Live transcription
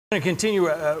We're going to continue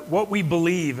what we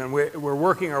believe, and we're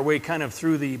working our way kind of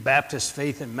through the Baptist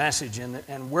faith and message,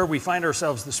 and where we find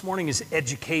ourselves this morning is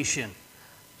education.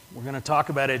 We're going to talk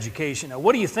about education. Now,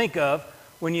 what do you think of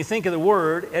when you think of the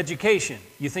word education?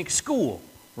 You think school,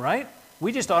 right?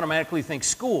 We just automatically think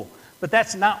school, but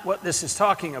that's not what this is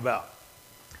talking about.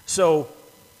 So,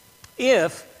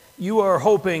 if you are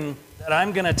hoping that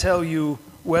I'm going to tell you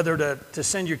whether to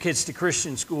send your kids to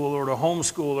Christian school or to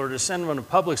homeschool or to send them to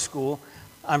public school,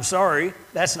 I'm sorry,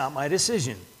 that's not my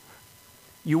decision.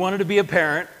 You wanted to be a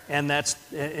parent, and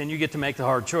you get to make the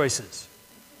hard choices.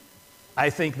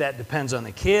 I think that depends on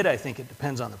the kid. I think it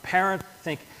depends on the parent. I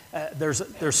think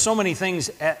there's so many things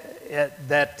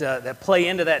that play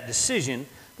into that decision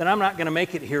that I'm not going to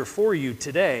make it here for you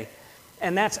today.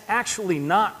 And that's actually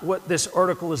not what this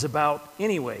article is about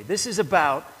anyway. This is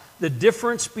about the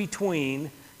difference between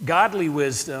godly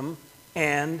wisdom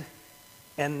and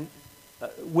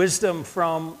wisdom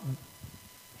from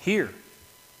here,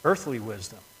 earthly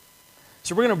wisdom.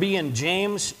 So we're going to be in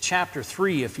James chapter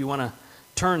 3, if you want to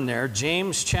turn there.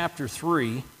 James chapter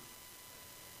 3.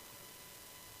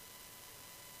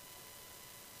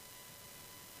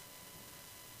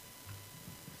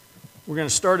 We're going to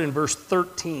start in verse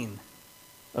 13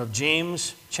 of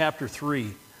James chapter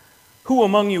 3. Who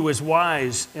among you is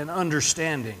wise and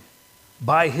understanding?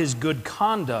 By his good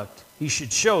conduct he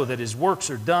should show that his works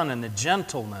are done in the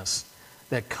gentleness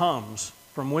that comes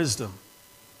from wisdom.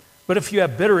 But if you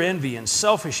have bitter envy and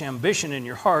selfish ambition in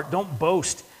your heart, don't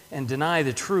boast and deny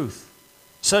the truth.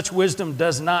 Such wisdom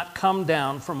does not come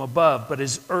down from above, but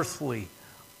is earthly,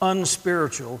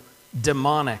 unspiritual,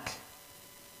 demonic.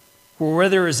 For where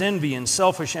there is envy and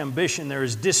selfish ambition, there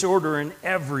is disorder in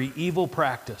every evil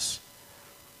practice.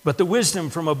 But the wisdom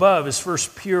from above is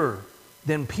first pure,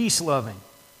 then peace-loving,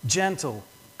 gentle,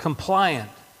 compliant,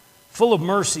 full of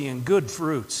mercy and good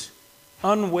fruits,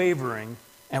 unwavering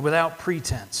and without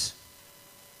pretense.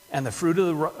 And the fruit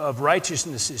of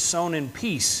righteousness is sown in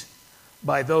peace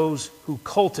by those who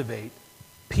cultivate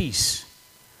peace.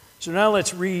 So now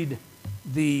let's read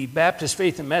the Baptist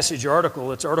Faith and Message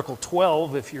article. It's Article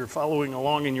 12, if you're following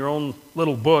along in your own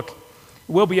little book.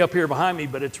 It will be up here behind me,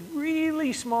 but it's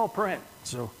really small print.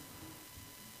 So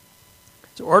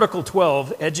Article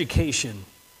 12, Education.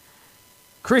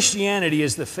 Christianity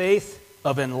is the faith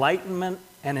of enlightenment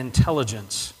and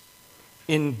intelligence.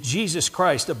 In Jesus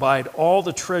Christ abide all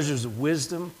the treasures of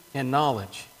wisdom and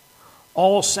knowledge.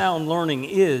 All sound learning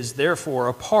is, therefore,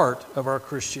 a part of our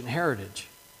Christian heritage.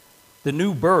 The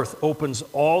new birth opens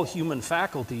all human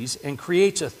faculties and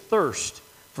creates a thirst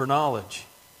for knowledge.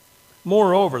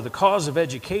 Moreover, the cause of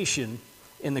education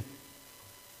in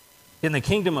the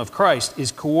kingdom of Christ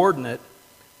is coordinate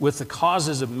with the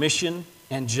causes of mission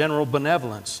and general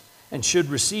benevolence, and should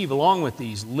receive, along with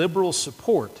these, liberal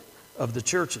support of the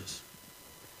churches.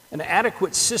 An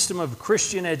adequate system of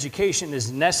Christian education is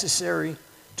necessary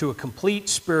to a complete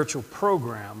spiritual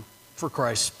program for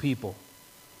Christ's people.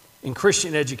 In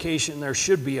Christian education, there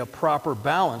should be a proper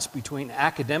balance between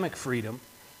academic freedom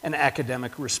and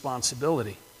academic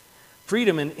responsibility.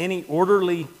 Freedom in any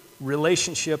orderly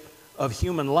relationship of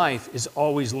human life is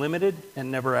always limited and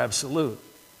never absolute.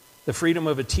 The freedom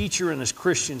of a teacher in his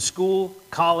Christian school,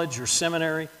 college, or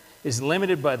seminary is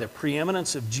limited by the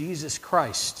preeminence of Jesus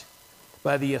Christ,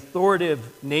 by the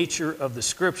authoritative nature of the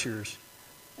Scriptures,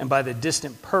 and by the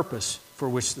distant purpose for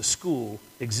which the school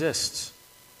exists.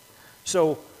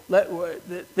 So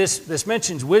this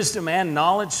mentions wisdom and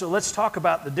knowledge, so let's talk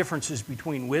about the differences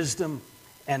between wisdom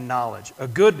and knowledge. A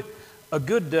good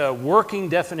working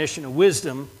definition of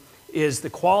wisdom is the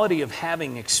quality of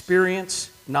having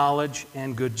experience, knowledge,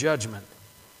 and good judgment.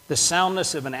 The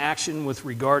soundness of an action with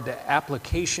regard to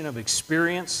application of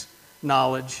experience,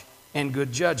 knowledge, and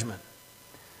good judgment.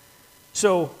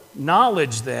 So,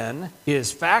 knowledge then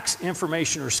is facts,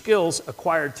 information, or skills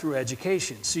acquired through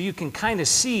education. So you can kind of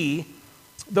see,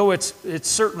 though it's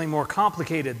certainly more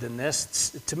complicated than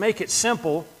this, to make it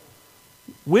simple,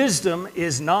 wisdom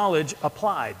is knowledge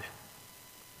applied.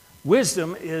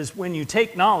 Wisdom is when you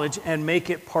take knowledge and make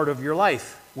it part of your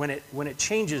life, when it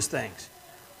changes things.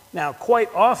 Now, quite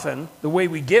often, the way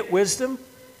we get wisdom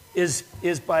is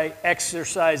by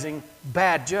exercising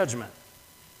bad judgment.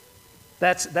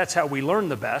 That's how we learn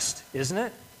the best, isn't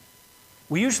it?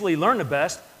 We usually learn the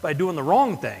best by doing the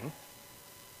wrong thing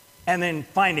and then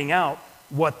finding out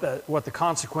what the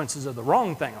consequences of the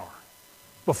wrong thing are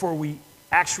before we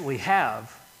actually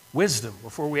have wisdom,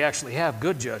 before we actually have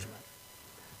good judgment.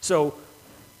 So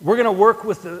we're going to work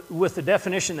with the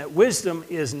definition that wisdom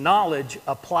is knowledge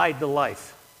applied to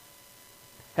life.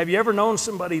 Have you ever known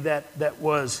somebody that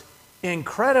was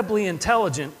incredibly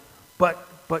intelligent, but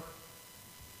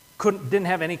didn't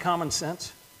have any common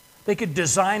sense? They could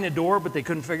design a door, but they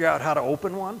couldn't figure out how to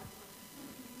open one?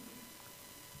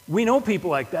 We know people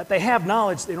like that. They have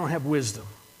knowledge, they don't have wisdom.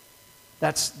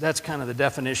 That's kind of the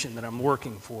definition that I'm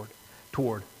working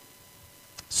toward.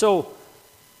 So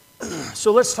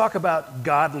let's talk about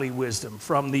godly wisdom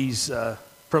from these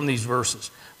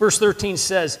verses. Verse 13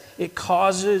 says, it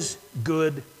causes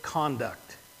good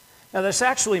conduct. Now this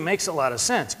actually makes a lot of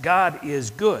sense. God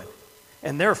is good,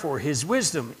 and therefore his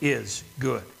wisdom is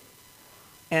good.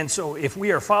 And so if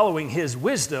we are following his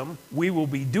wisdom, we will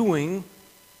be doing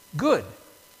good.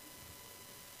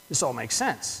 This all makes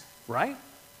sense, right?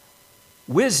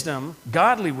 Wisdom,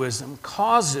 godly wisdom,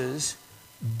 causes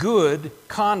good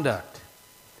conduct.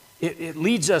 It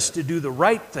leads us to do the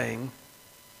right thing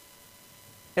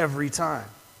every time.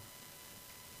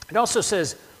 It also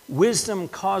says wisdom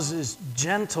causes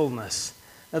gentleness.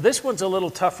 Now this one's a little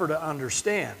tougher to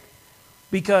understand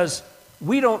because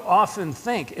we don't often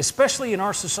think, especially in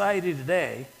our society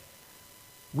today,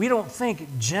 we don't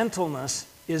think gentleness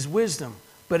is wisdom,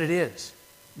 but it is.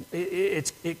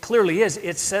 It clearly is.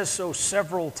 It says so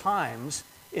several times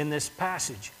in this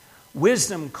passage.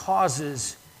 Wisdom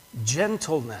causes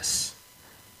gentleness.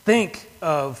 Think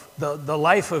of the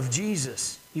life of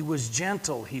Jesus. He was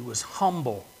gentle, he was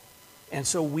humble. And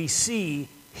so we see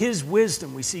his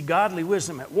wisdom, we see godly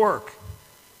wisdom at work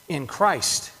in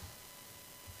Christ.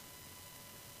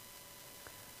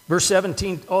 Verse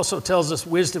 17 also tells us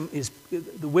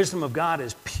the wisdom of God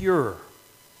is pure.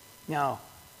 Now,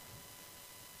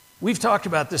 we've talked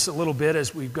about this a little bit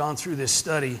as we've gone through this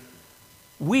study.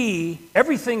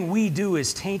 Everything we do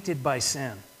is tainted by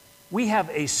sin. We have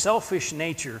a selfish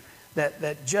nature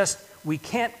that just we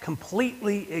can't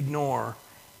completely ignore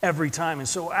every time. And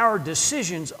so our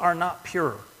decisions are not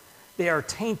pure. They are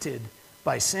tainted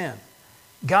by sin.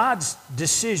 God's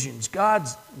decisions,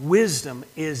 God's wisdom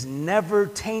is never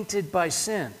tainted by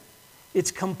sin.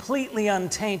 It's completely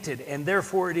untainted, and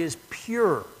therefore it is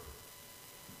pure.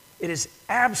 It is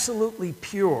absolutely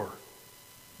pure.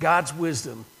 God's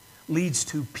wisdom leads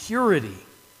to purity.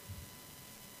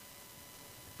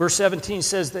 Verse 17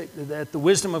 says that the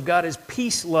wisdom of God is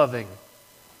peace-loving.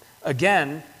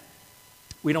 Again,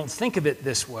 we don't think of it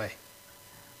this way,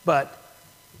 but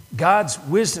God's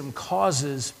wisdom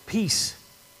causes peace.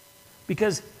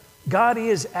 Because God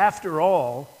is, after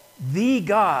all, the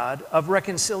God of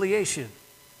reconciliation.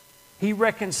 He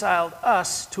reconciled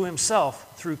us to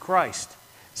himself through Christ.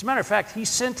 As a matter of fact, he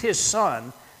sent his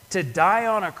Son to die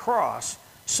on a cross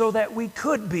so that we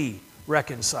could be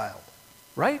reconciled,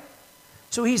 right?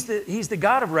 So he's the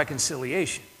God of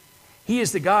reconciliation. He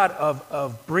is the God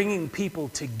of bringing people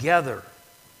together.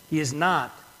 He is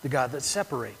not the God that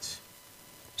separates.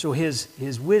 So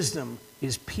his wisdom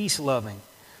is peace-loving.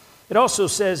 It also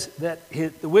says that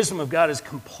the wisdom of God is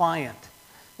compliant.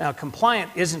 Now,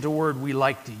 compliant isn't a word we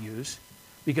like to use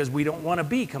because we don't want to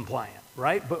be compliant,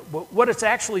 right? But what it's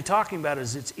actually talking about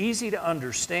is it's easy to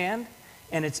understand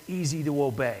and it's easy to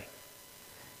obey.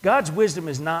 God's wisdom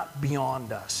is not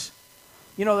beyond us.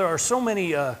 You know, there are so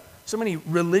many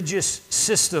religious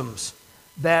systems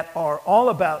that are all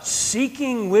about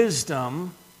seeking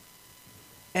wisdom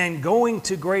and going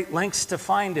to great lengths to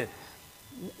find it.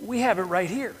 We have it right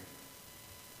here.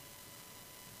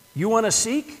 You want to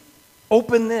seek?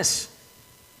 Open this.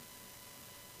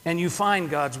 And you find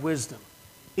God's wisdom.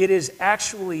 It is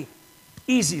actually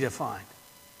easy to find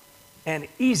and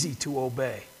easy to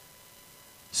obey.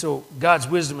 So God's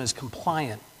wisdom is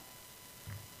compliant.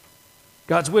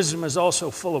 God's wisdom is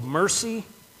also full of mercy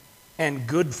and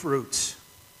good fruits.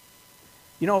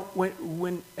 You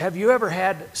know, have you ever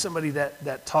had somebody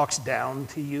that talks down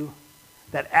to you,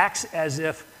 that acts as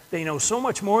if they know so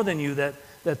much more than you that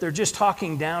they're just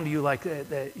talking down to you like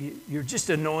that you're just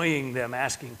annoying them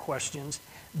asking questions?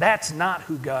 That's not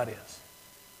who God is.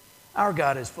 Our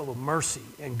God is full of mercy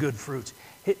and good fruits.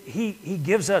 He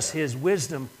gives us his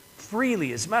wisdom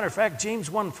freely. As a matter of fact, James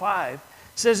 1:5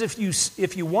 says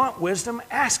if you want wisdom,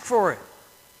 ask for it,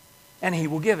 and he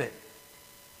will give it.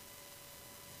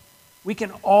 We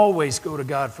can always go to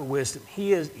God for wisdom.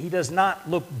 He does not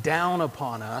look down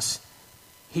upon us.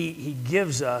 He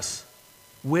gives us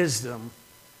wisdom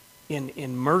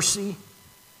in mercy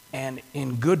and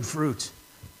in good fruits.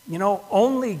 You know,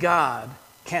 only God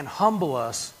can humble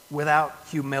us without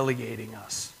humiliating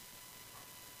us.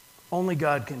 Only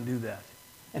God can do that.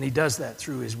 And he does that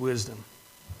through his wisdom.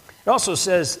 It also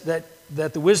says that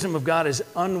the wisdom of God is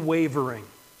unwavering.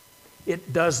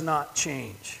 It does not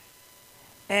change.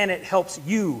 And it helps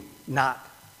you not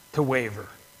to waver.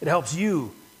 It helps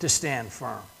you to stand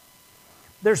firm.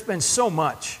 There's been so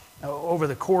much over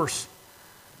the course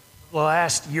of the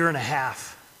last year and a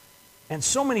half And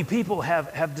so many people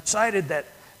have decided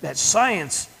that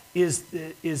science is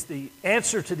the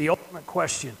answer to the ultimate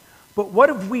question. But what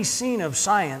have we seen of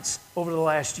science over the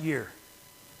last year?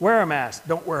 Wear a mask.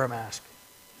 Don't wear a mask.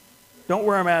 Don't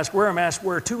wear a mask. Wear a mask.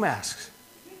 Wear 2 masks.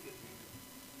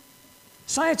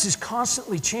 Science is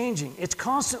constantly changing. It's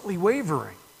constantly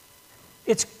wavering.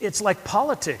 It's like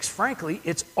politics, frankly.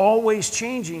 It's always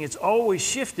changing. It's always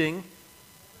shifting.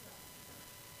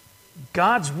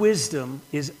 God's wisdom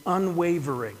is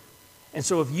unwavering. And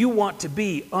so if you want to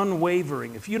be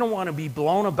unwavering, if you don't want to be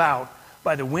blown about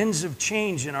by the winds of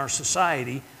change in our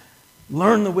society,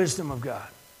 learn the wisdom of God.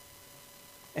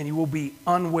 And you will be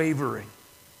unwavering.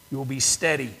 You will be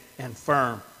steady and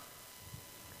firm.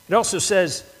 It also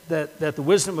says that the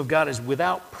wisdom of God is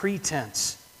without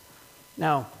pretense.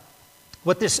 Now,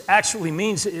 what this actually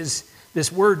means is,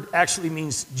 this word actually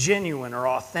means genuine or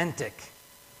authentic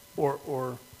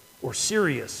or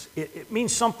serious. It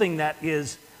means something that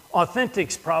is,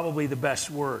 authentic's probably the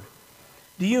best word.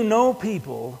 Do you know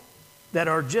people that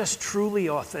are just truly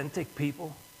authentic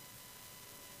people?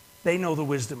 They know the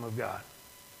wisdom of God.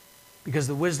 Because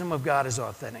the wisdom of God is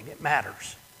authentic. It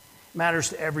matters. It matters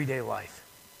to everyday life.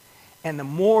 And the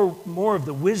more of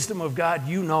the wisdom of God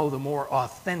you know, the more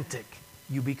authentic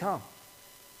you become.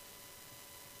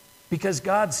 Because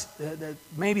God's,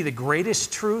 maybe the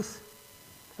greatest truth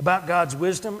about God's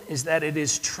wisdom is that it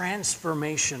is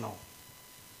transformational.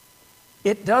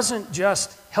 It doesn't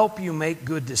just help you make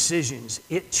good decisions.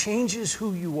 It changes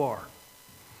who you are.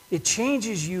 It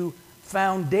changes you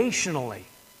foundationally.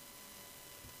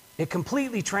 It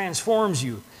completely transforms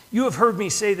you. You have heard me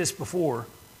say this before,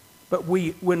 but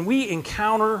when we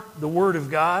encounter the Word of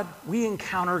God, we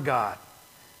encounter God.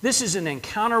 This is an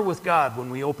encounter with God when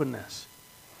we open this.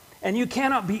 And you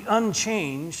cannot be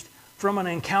unchanged from an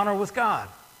encounter with God.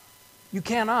 You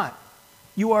cannot.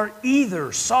 You are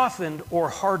either softened or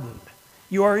hardened.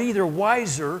 You are either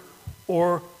wiser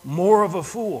or more of a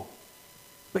fool.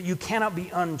 But you cannot be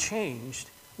unchanged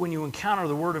when you encounter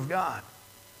the Word of God.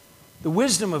 The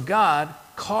wisdom of God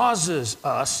causes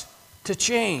us to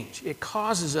change. It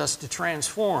causes us to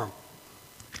transform.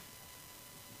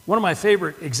 One of my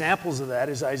favorite examples of that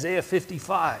is Isaiah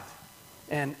 55.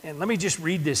 And let me just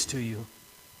read this to you.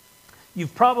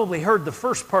 You've probably heard the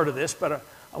first part of this, but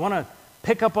I want to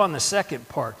pick up on the second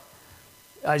part.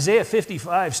 Isaiah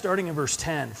 55, starting in verse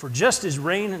 10. For just as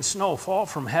rain and snow fall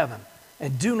from heaven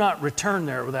and do not return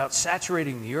there without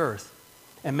saturating the earth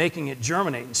and making it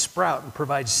germinate and sprout and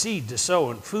provide seed to sow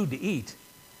and food to eat,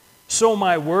 so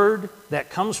my word that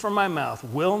comes from my mouth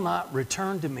will not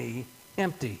return to me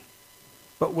empty,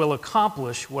 but will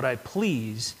accomplish what I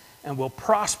please and will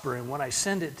prosper in what I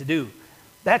send it to do.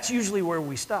 That's usually where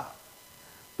we stop.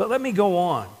 But let me go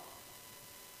on.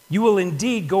 You will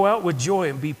indeed go out with joy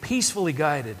and be peacefully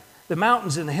guided. The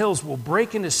mountains and the hills will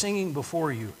break into singing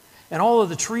before you, and all of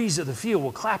the trees of the field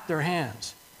will clap their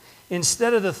hands.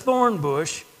 Instead of the thorn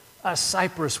bush, a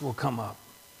cypress will come up,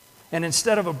 and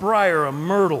instead of a briar, a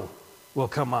myrtle will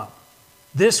come up.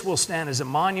 This will stand as a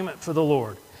monument for the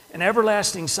Lord, an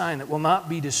everlasting sign that will not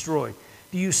be destroyed.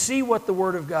 Do you see what the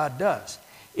Word of God does?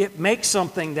 It makes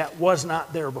something that was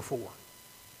not there before.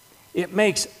 It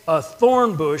makes a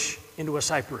thorn bush into a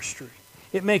cypress tree.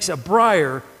 It makes a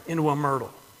briar into a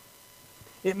myrtle.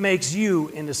 It makes you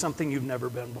into something you've never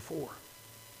been before.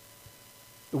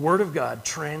 The Word of God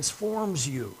transforms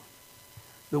you.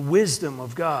 The wisdom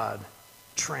of God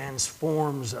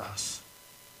transforms us.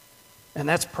 And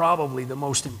that's probably the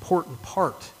most important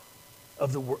part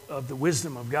of the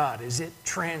wisdom of God, is it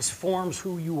transforms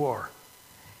who you are.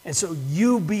 And so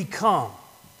you become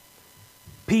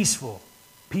peaceful,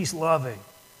 peace-loving.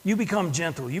 You become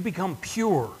gentle. You become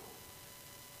pure.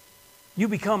 You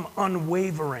become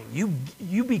unwavering.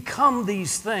 You become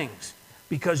these things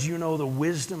because you know the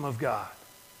wisdom of God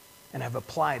and have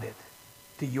applied it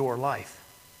to your life.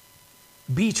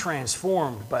 Be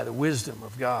transformed by the wisdom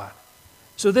of God.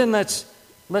 So then let's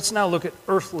now look at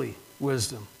earthly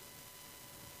wisdom.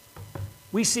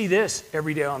 We see this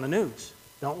every day on the news,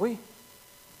 don't we?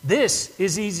 This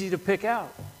is easy to pick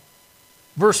out.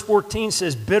 Verse 14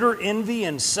 says, bitter envy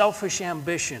and selfish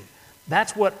ambition.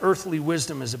 That's what earthly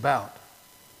wisdom is about.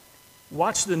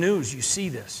 Watch the news, you see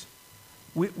this.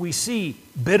 We see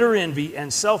bitter envy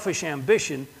and selfish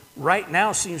ambition right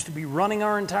now seems to be running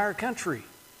our entire country.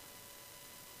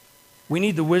 We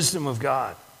need the wisdom of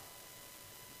God.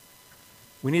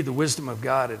 We need the wisdom of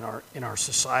God in our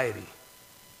society.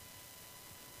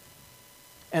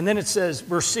 And then it says,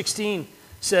 verse 16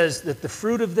 says that the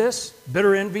fruit of this,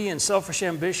 bitter envy and selfish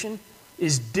ambition,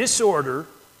 is disorder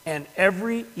and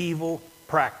every evil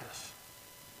practice.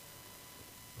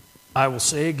 I will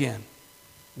say again,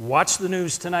 Watch the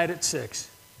news tonight at 6,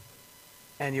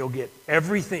 and you'll get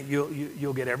everything,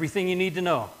 you'll get everything you need to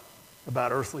know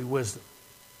about earthly wisdom.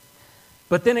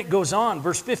 But then it goes on.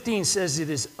 Verse 15 says it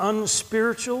is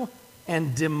unspiritual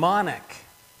and demonic.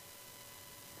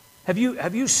 Have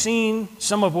you seen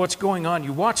some of what's going on?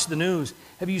 You watch the news.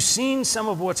 Have you seen some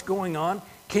of what's going on?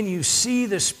 Can you see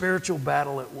the spiritual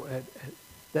battle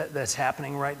that's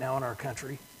happening right now in our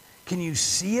country? Can you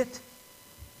see it?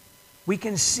 We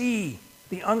can see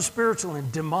the unspiritual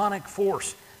and demonic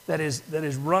force that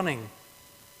is running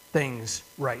things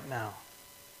right now.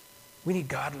 We need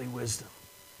godly wisdom.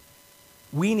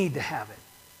 We need to have it.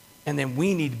 And then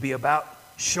we need to be about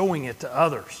showing it to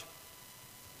others.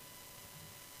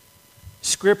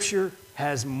 Scripture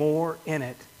has more in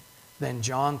it than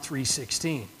John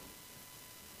 3:16.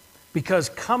 Because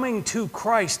coming to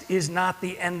Christ is not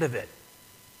the end of it.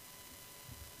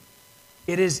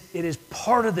 It is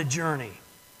part of the journey.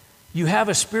 You have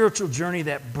a spiritual journey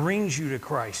that brings you to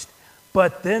Christ,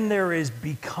 but then there is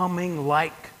becoming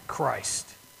like Christ.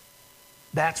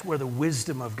 That's where the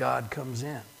wisdom of God comes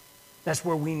in. That's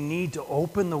where we need to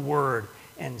open the Word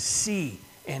and see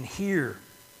and hear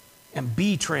and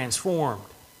be transformed.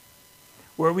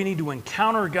 Where we need to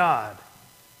encounter God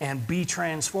and be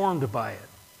transformed by it.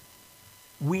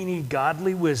 We need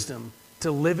godly wisdom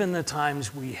to live in the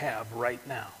times we have right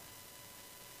now.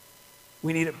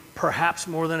 We need it perhaps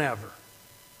more than ever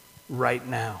right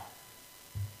now.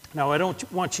 Now, I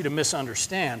don't want you to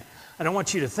misunderstand. I don't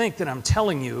want you to think that I'm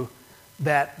telling you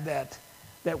that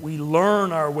we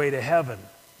learn our way to heaven.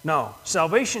 No,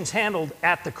 salvation's handled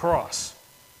at the cross.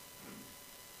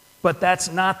 But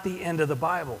that's not the end of the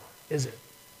Bible, is it?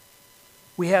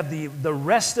 We have the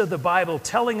rest of the Bible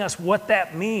telling us what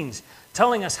that means,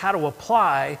 telling us how to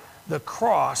apply the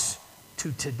cross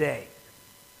to today.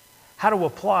 How to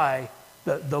apply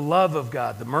the love of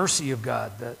God, the mercy of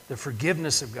God, the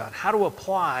forgiveness of God. How to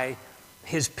apply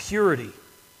His purity,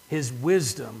 His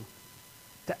wisdom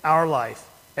to our life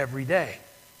every day.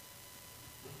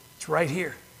 It's right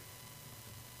here.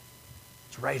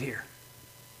 It's right here.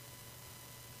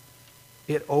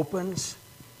 It opens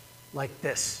like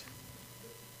this.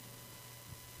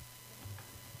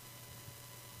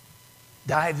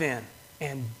 Dive in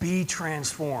and be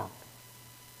transformed.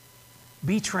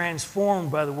 Be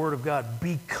transformed by the Word of God.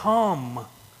 Become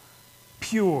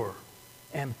pure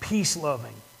and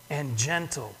peace-loving and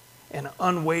gentle and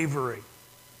unwavering.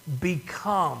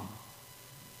 Become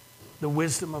the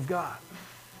wisdom of God.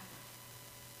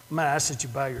 I'm going to ask that you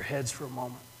bow your heads for a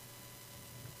moment.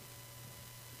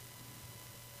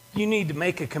 You need to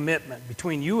make a commitment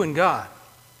between you and God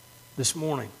this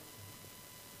morning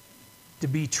to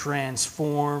be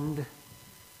transformed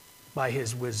by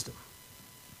His wisdom.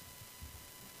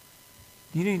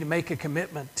 You need to make a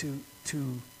commitment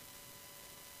to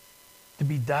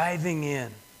be diving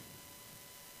in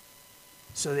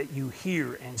so that you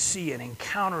hear and see and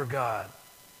encounter God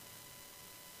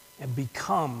and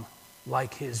become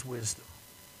like His wisdom.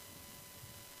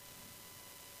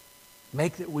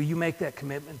 Will you make that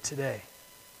commitment today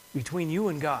between you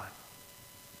and God?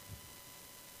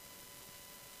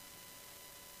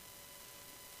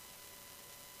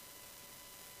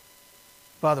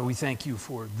 Father, we thank you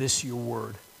for this, your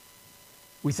word.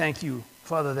 We thank you,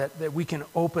 Father, that we can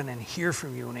open and hear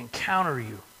from you and encounter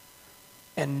you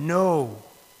and know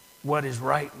what is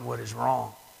right and what is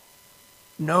wrong.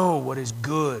 Know what is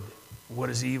good and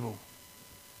what is evil.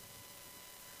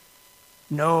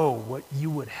 Know what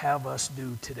you would have us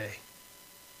do today.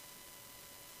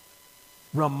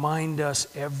 Remind us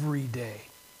every day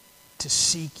to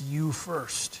seek you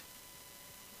first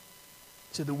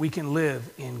so that we can live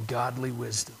in godly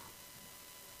wisdom.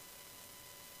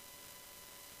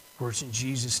 For it's in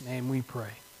Jesus' name we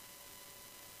pray.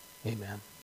 Amen.